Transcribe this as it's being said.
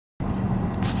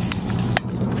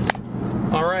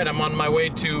Alright, I'm on my way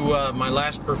to my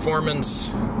last performance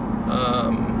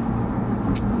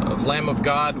of Lamb of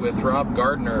God with Rob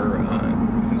Gardner,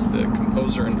 who's the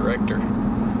composer and director.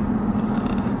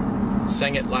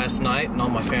 Sang it last night and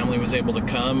all my family was able to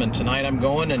come, and tonight I'm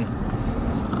going, and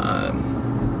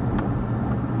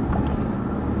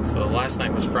so last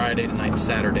night was Friday, tonight's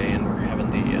Saturday, and we're having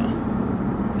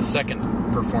the second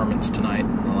performance tonight,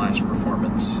 the last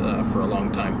performance for a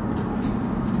long time.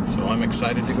 So I'm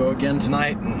excited to go again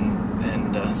tonight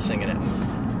and singing it.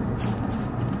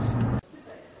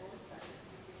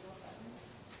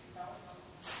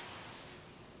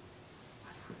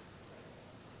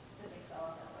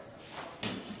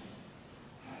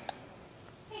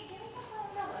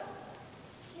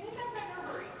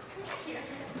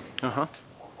 Uh-huh.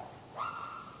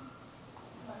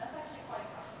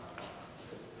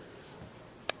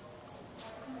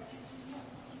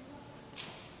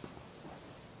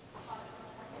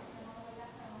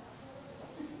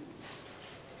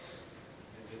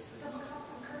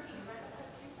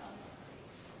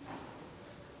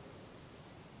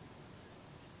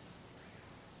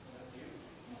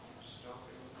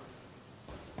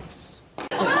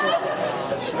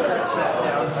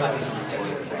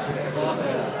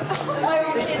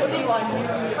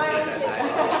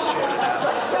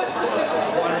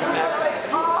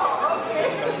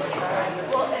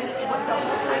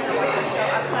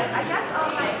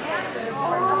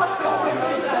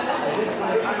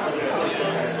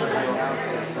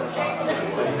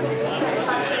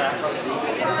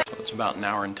 It's about an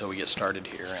hour until we get started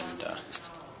here, and I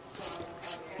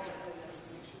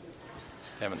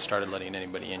haven't started letting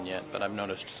anybody in yet, but I've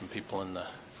noticed some people in the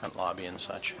front lobby and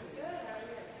such.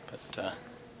 But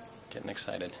getting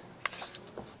excited.